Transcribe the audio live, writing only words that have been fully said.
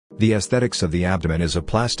The aesthetics of the abdomen is a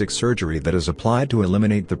plastic surgery that is applied to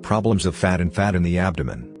eliminate the problems of fat in the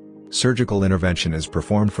abdomen. Surgical intervention is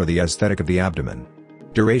performed for the aesthetic of the abdomen.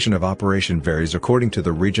 Duration of operation varies according to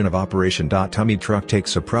the region of operation. Tummy tuck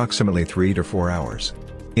takes approximately 3 to 4 hours.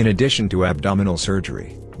 In addition to abdominal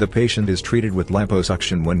surgery, the patient is treated with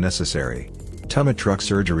liposuction when necessary. Tummy tuck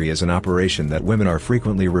surgery is an operation that women are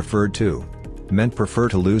frequently referred to. Men prefer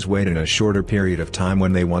to lose weight in a shorter period of time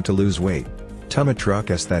when they want to lose weight. Tummy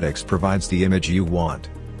tuck aesthetics provides the image you want.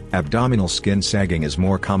 Abdominal skin sagging is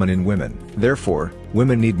more common in women. Therefore,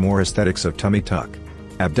 women need more aesthetics of tummy tuck.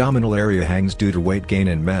 Abdominal area hangs due to weight gain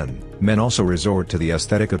in men. Men also resort to the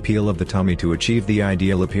aesthetic appeal of the tummy to achieve the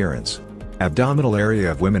ideal appearance. Abdominal area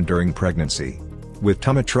of women during pregnancy. With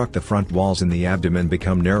tummy tuck, the front walls in the abdomen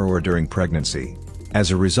become narrower during pregnancy.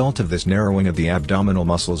 As a result of this narrowing of the abdominal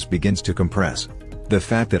muscles begins to compress. The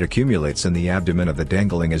fat that accumulates in the abdomen of the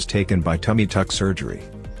dangling is taken by tummy tuck surgery.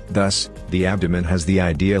 Thus, the abdomen has the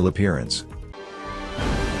ideal appearance.